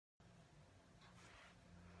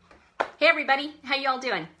Hey everybody, how y'all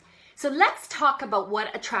doing? So let's talk about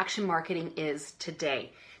what attraction marketing is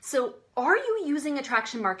today. So are you using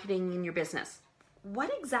attraction marketing in your business?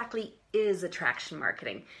 What exactly is attraction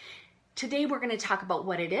marketing? Today we're going to talk about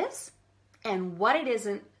what it is and what it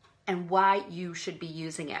isn't and why you should be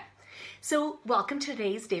using it. So welcome to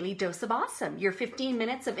today's Daily Dose of Awesome, your 15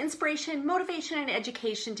 minutes of inspiration, motivation, and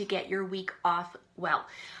education to get your week off well.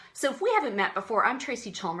 So if we haven't met before, I'm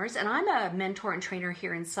Tracy Chalmers, and I'm a mentor and trainer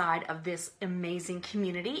here inside of this amazing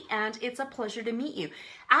community, and it's a pleasure to meet you.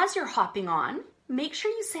 As you're hopping on, make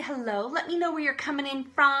sure you say hello. Let me know where you're coming in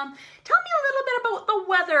from. Tell me a little bit about the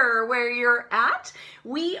weather where you're at.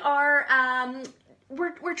 We are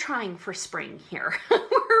we're trying for spring here.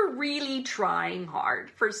 We're really trying hard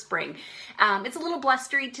for spring. It's a little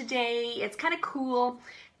blustery today. It's kind of cool.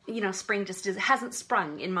 You know, spring just hasn't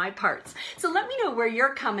sprung in my parts. So let me know where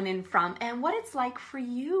you're coming in from and what it's like for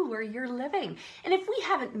you where you're living. And if we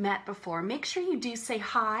haven't met before, make sure you do say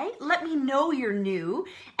hi. Let me know you're new,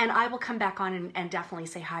 and I will come back on and definitely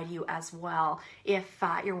say hi to you as well if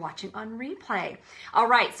you're watching on replay. All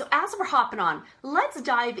right, so as we're hopping on, let's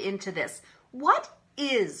dive into this. What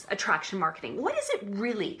is attraction marketing? What is it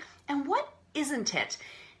really? And what isn't it?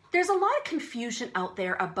 There's a lot of confusion out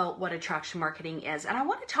there about what attraction marketing is, and I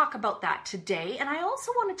want to talk about that today. And I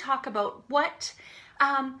also want to talk about what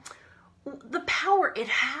the power it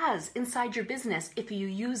has inside your business if you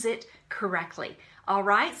use it correctly. All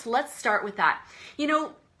right, so let's start with that. You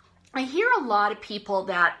know, I hear a lot of people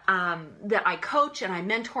that I coach and I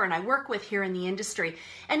mentor and I work with here in the industry,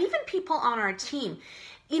 and even people on our team,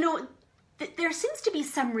 you know, there seems to be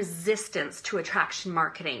some resistance to attraction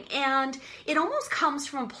marketing, and it almost comes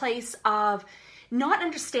from a place of not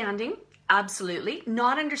understanding, absolutely,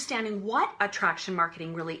 not understanding what attraction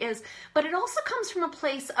marketing really is, but it also comes from a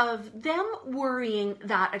place of them worrying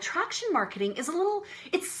that attraction marketing is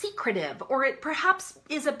it's secretive, or it perhaps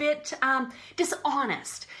is a bit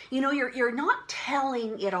dishonest. You know, you're not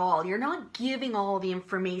telling it all, you're not giving all the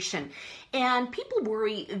information. And people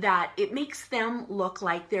worry that it makes them look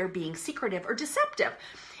like they're being secretive or deceptive.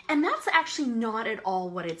 And that's actually not at all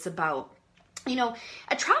what it's about. You know,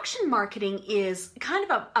 attraction marketing is kind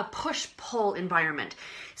of a push-pull environment.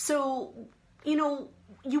 So, you know,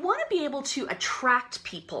 you want to be able to attract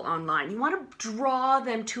people online. You want to draw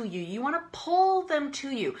them to you. You want to pull them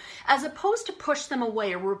to you, as opposed to push them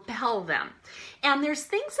away or repel them. And there's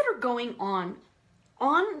things that are going on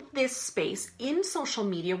this space in social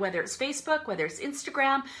media, whether it's Facebook, whether it's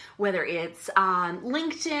Instagram, whether it's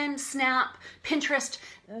LinkedIn, Snap, Pinterest,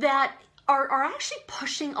 that are actually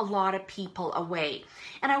pushing a lot of people away.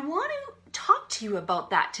 And I want to talk to you about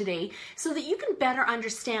that today so that you can better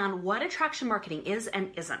understand what attraction marketing is and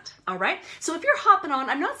isn't. All right? So if you're hopping on,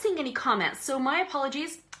 I'm not seeing any comments, so my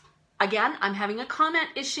apologies. Again, I'm having a comment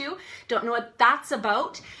issue. Don't know what that's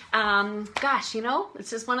about. Gosh, you know,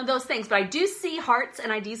 it's just one of those things. But I do see hearts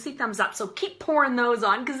and I do see thumbs up. So keep pouring those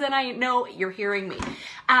on, because then I know you're hearing me.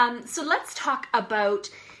 So let's talk about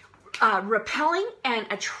repelling and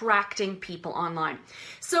attracting people online.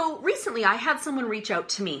 So recently I had someone reach out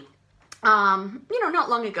to me, not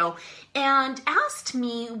long ago, and asked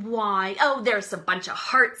me why. Oh, there's a bunch of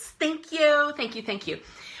hearts. Thank you. Thank you. Thank you.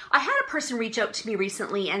 I had a person reach out to me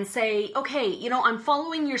recently and say, okay, you know, I'm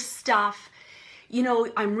following your stuff, you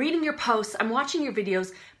know, I'm reading your posts, I'm watching your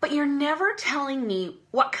videos, but you're never telling me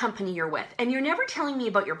what company you're with, and you're never telling me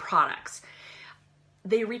about your products.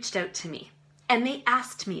 They reached out to me and they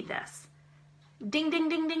asked me this. Ding, ding,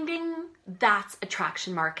 ding, ding, ding. That's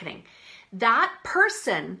attraction marketing. That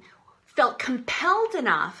person felt compelled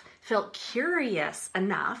enough, felt curious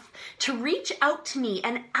enough to reach out to me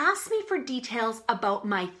and ask me for details about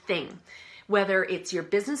my thing, whether it's your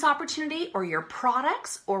business opportunity or your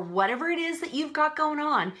products or whatever it is that you've got going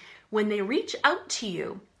on. When they reach out to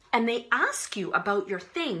you and they ask you about your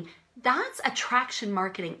thing, that's attraction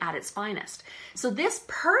marketing at its finest. So this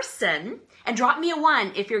person, and drop me a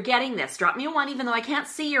 1 if you're getting this. Drop me a 1 even though I can't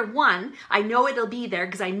see your 1. I know it'll be there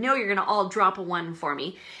because I know you're going to all drop a 1 for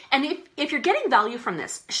me. And if you're getting value from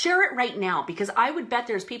this, share it right now, because I would bet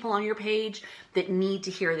there's people on your page that need to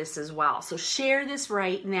hear this as well. So share this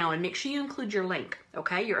right now and make sure you include your link,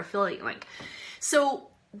 okay? Your affiliate link. So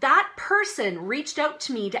that person reached out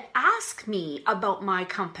to me to ask me about my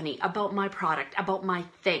company, about my product, about my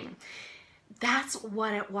thing. That's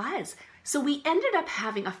what it was. So we ended up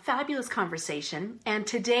having a fabulous conversation, and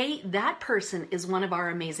today that person is one of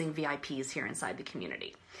our amazing VIPs here inside the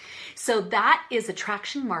community. So that is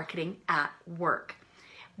attraction marketing at work.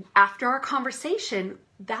 After our conversation,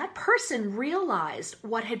 that person realized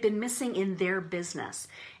what had been missing in their business,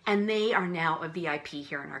 and they are now a VIP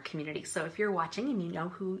here in our community. So if you're watching and you know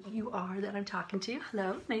who you are that I'm talking to,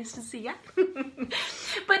 hello, nice to see you.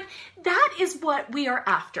 But that is what we are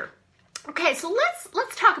after. Okay, so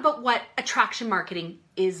let's talk about what attraction marketing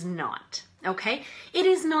is not. Okay, it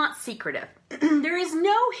is not secretive. There is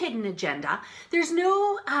no hidden agenda. There's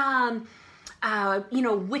no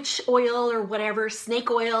witch oil or whatever,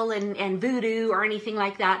 snake oil and voodoo or anything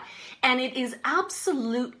like that. And it is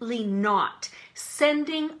absolutely not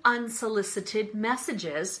sending unsolicited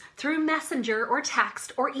messages through messenger or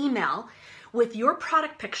text or email with your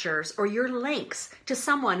product pictures or your links to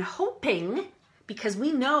someone hoping, because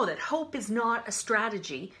we know that hope is not a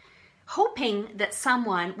strategy, hoping that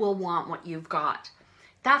someone will want what you've got.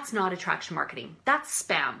 That's not attraction marketing. That's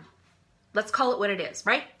spam. Let's call it what it is,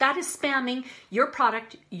 right? That is spamming your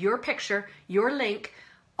product, your picture, your link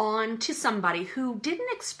onto somebody who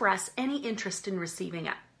didn't express any interest in receiving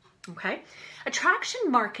it, okay? Attraction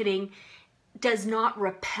marketing does not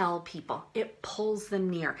repel people. It pulls them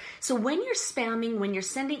near. So when you're spamming, when you're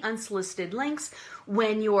sending unsolicited links,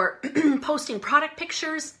 when you're posting product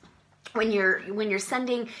pictures, when you're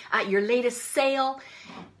sending your latest sale,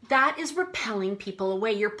 that is repelling people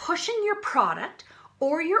away. You're pushing your product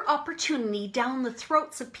or your opportunity down the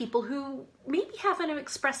throats of people who maybe haven't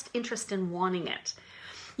expressed interest in wanting it.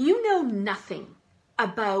 You know nothing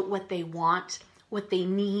about what they want, what they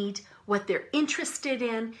need, what they're interested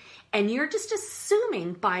in, and you're just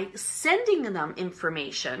assuming by sending them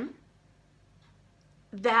information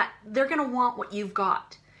that they're going to want what you've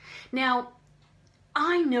got. Now,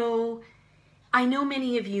 I know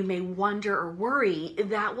many of you may wonder or worry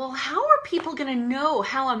that, well, how are people going to know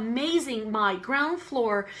how amazing my ground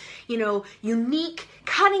floor, unique,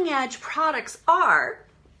 cutting edge products are?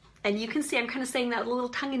 And you can see I'm kind of saying that a little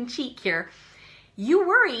tongue in cheek here. You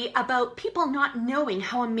worry about people not knowing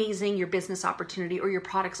how amazing your business opportunity or your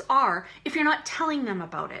products are if you're not telling them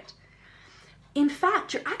about it. In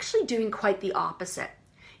fact, you're actually doing quite the opposite.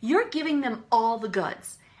 You're giving them all the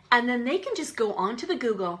goods, and then they can just go onto the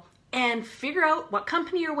Google and figure out what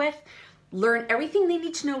company you're with, learn everything they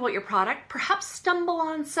need to know about your product, perhaps stumble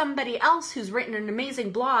on somebody else who's written an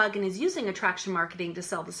amazing blog and is using attraction marketing to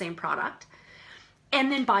sell the same product,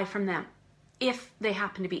 and then buy from them if they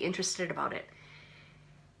happen to be interested about it.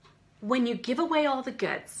 When you give away all the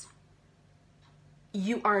goods,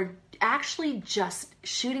 you are actually just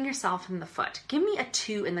shooting yourself in the foot. Give me a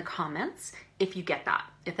 2 in the comments if you get that,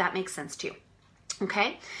 if that makes sense to you.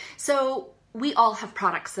 Okay? So we all have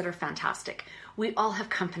products that are fantastic. We all have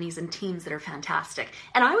companies and teams that are fantastic.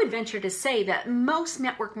 And I would venture to say that most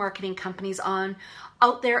network marketing companies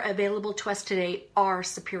out there available to us today are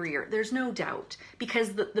superior. There's no doubt,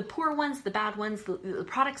 because the poor ones, the bad ones, the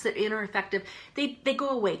products that aren't effective, they go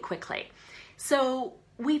away quickly. So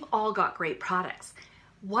we've all got great products.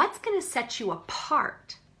 What's going to set you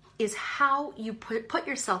apart is how you put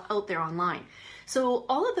yourself out there online. So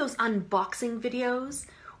all of those unboxing videos,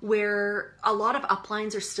 where a lot of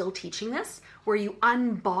uplines are still teaching this, where you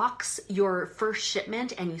unbox your first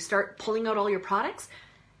shipment and you start pulling out all your products,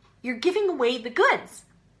 you're giving away the goods.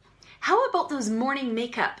 How about those morning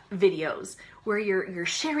makeup videos where you're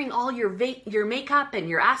sharing all your makeup and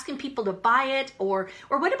you're asking people to buy it? Or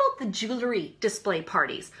what about the jewelry display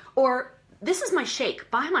parties? Or this is my shake,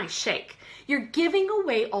 buy my shake. You're giving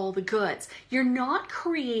away all the goods. You're not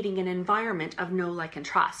creating an environment of know, like, and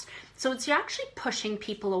trust. So it's actually pushing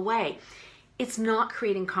people away. It's not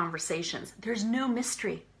creating conversations. There's no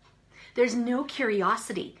mystery. There's no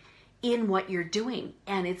curiosity in what you're doing.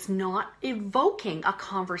 And it's not evoking a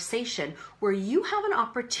conversation where you have an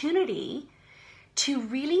opportunity to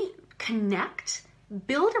really connect,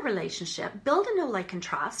 build a relationship, build a know, like, and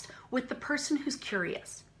trust with the person who's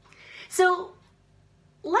curious. So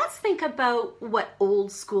let's think about what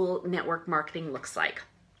old school network marketing looks like.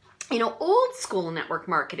 Old school network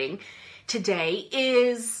marketing today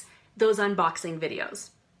is those unboxing videos.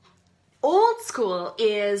 Old school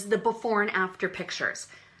is the before and after pictures.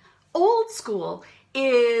 Old school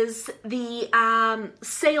is the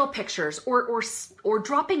sale pictures or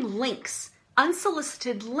dropping links,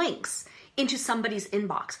 unsolicited links into somebody's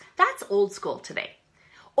inbox. That's old school today.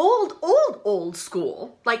 Old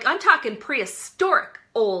school, like I'm talking prehistoric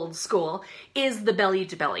old school, is the belly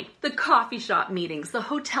to belly, the coffee shop meetings, the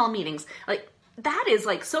hotel meetings. Like that is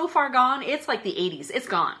like so far gone. It's like the 80s. It's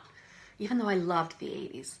gone. Even though I loved the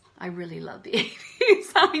 80s. I really love the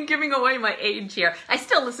 80s. I'm giving away my age here. I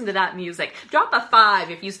still listen to that music. Drop a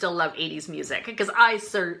 5 if you still love 80s music, because I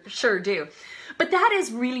sure do. But that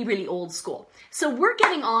is really, really old school. So we're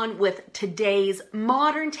getting on with today's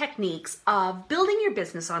modern techniques of building your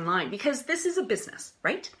business online, because this is a business,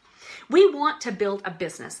 right? We want to build a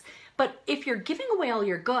business. But if you're giving away all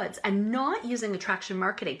your goods and not using attraction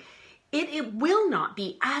marketing, it will not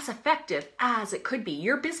be as effective as it could be.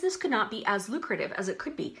 Your business could not be as lucrative as it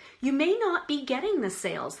could be. You may not be getting the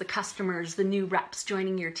sales, the customers, the new reps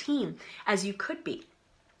joining your team as you could be.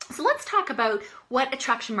 So let's talk about what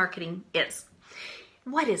attraction marketing is.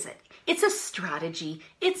 What is it? It's a strategy.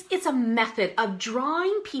 It's a method of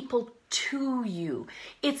drawing people to you.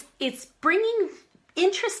 It's bringing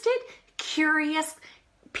interested, curious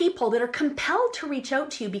people that are compelled to reach out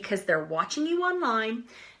to you because they're watching you online,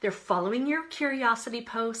 they're following your curiosity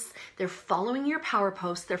posts, they're following your power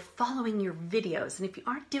posts, they're following your videos. And if you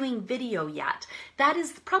aren't doing video yet, that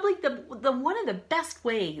is probably the one of the best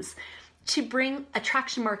ways to bring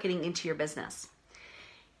attraction marketing into your business.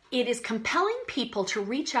 It is compelling people to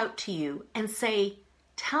reach out to you and say,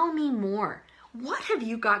 tell me more. What have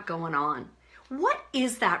you got going on? What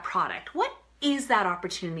is that product? What is that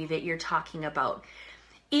opportunity that you're talking about?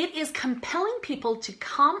 It is compelling people to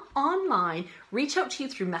come online, reach out to you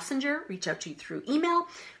through Messenger, reach out to you through email,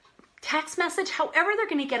 text message, however they're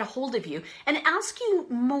going to get a hold of you, and ask you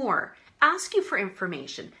more, ask you for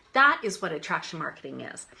information. That is what attraction marketing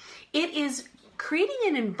is. It is creating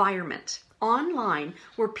an environment online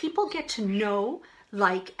where people get to know,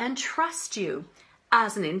 like, and trust you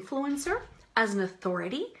as an influencer, as an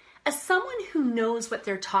authority, as someone who knows what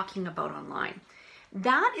they're talking about online.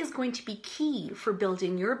 That is going to be key for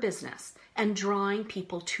building your business and drawing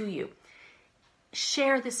people to you.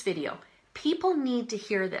 Share this video. People need to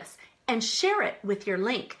hear this, and share it with your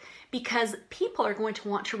link, because people are going to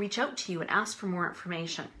want to reach out to you and ask for more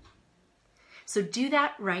information. So do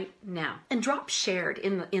that right now and drop shared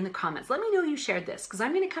in the comments. Let me know you shared this, because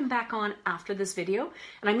I'm going to come back on after this video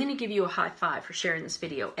and I'm going to give you a high five for sharing this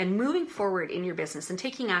video and moving forward in your business and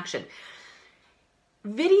taking action.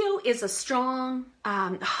 Video is a strong,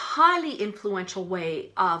 highly influential way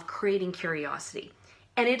of creating curiosity,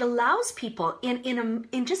 and it allows people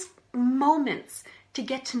in just moments to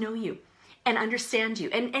get to know you and understand you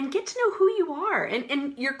and get to know who you are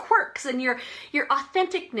and your quirks and your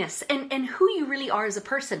authenticness and who you really are as a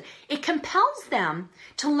person. It compels them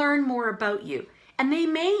to learn more about you, and they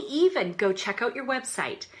may even go check out your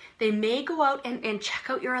website. They may go out and check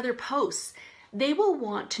out your other posts. They will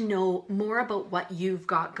want to know more about what you've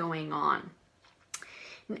got going on.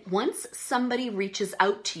 Once somebody reaches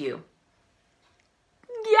out to you,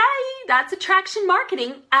 yay, that's attraction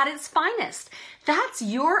marketing at its finest. That's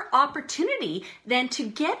your opportunity then to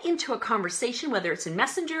get into a conversation, whether it's in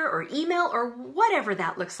Messenger or email or whatever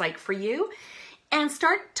that looks like for you, and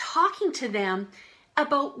start talking to them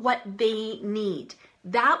about what they need.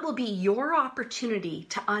 That will be your opportunity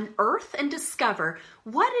to unearth and discover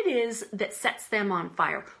what it is that sets them on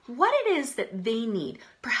fire, what it is that they need,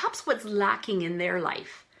 perhaps what's lacking in their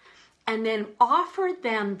life, and then offer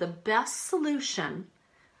them the best solution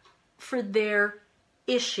for their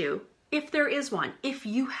issue, if there is one, if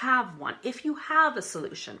you have one, if you have a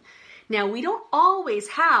solution. Now, we don't always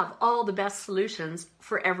have all the best solutions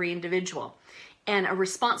for every individual, and a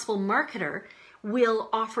responsible marketer will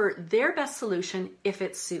offer their best solution if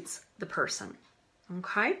it suits the person.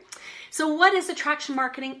 Okay? So what is attraction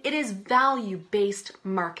marketing? It is value-based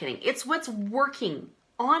marketing. It's what's working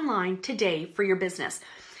online today for your business.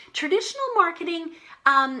 Traditional marketing,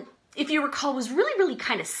 if you recall, was really, really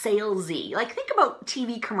kind of salesy. Like, think about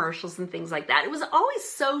TV commercials and things like that. It was always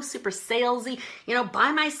so super salesy,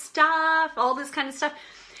 buy my stuff, all this kind of stuff.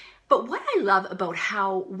 But what I love about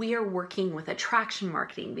how we are working with attraction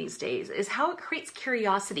marketing these days is how it creates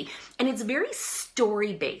curiosity, and it's very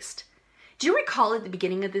story-based. Do you recall at the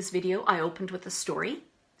beginning of this video, I opened with a story?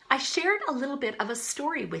 I shared a little bit of a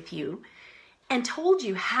story with you and told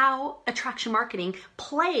you how attraction marketing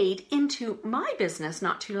played into my business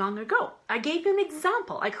not too long ago. I gave you an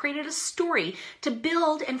example. I created a story to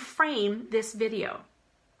build and frame this video.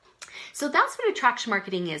 So that's what attraction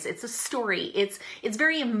marketing is. It's a story. It's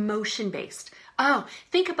very emotion-based. Oh,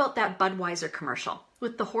 think about that Budweiser commercial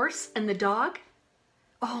with the horse and the dog.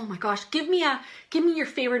 Oh my gosh, give me your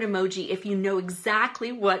favorite emoji if you know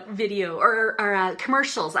exactly what video or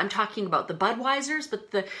commercials I'm talking about. The Budweisers,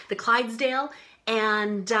 but the Clydesdale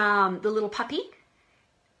and the little puppy.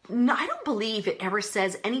 No, I don't believe it ever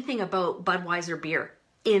says anything about Budweiser beer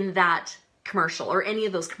in that commercial or any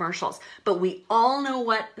of those commercials, but we all know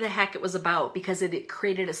what the heck it was about because it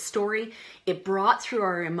created a story, it brought through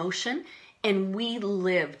our emotion, and we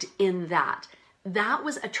lived in that. That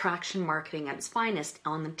was attraction marketing at its finest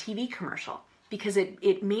on the TV commercial because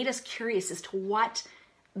it made us curious as to what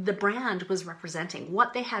the brand was representing,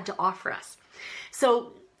 what they had to offer us.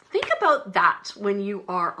 So think about that when you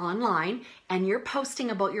are online and you're posting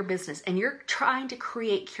about your business and you're trying to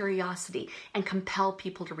create curiosity and compel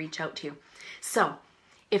people to reach out to you. So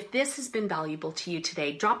if this has been valuable to you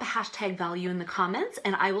today, drop a hashtag value in the comments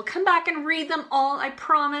and I will come back and read them all, I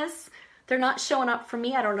promise. They're not showing up for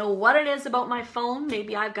me. I don't know what it is about my phone.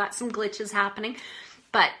 Maybe I've got some glitches happening,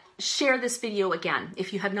 but share this video again.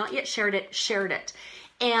 If you have not yet shared it, share it.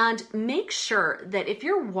 And make sure that if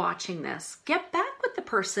you're watching this, get back with the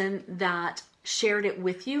person that shared it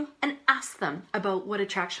with you and ask them about what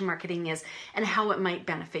attraction marketing is and how it might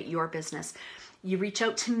benefit your business. You reach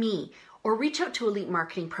out to me or reach out to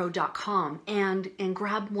EliteMarketingPro.com and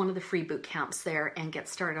grab one of the free boot camps there and get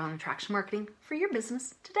started on attraction marketing for your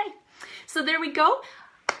business today. So there we go.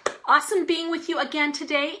 Awesome being with you again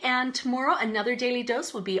today, and tomorrow another daily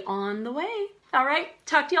dose will be on the way. All right,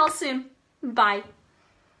 talk to you all soon. Bye.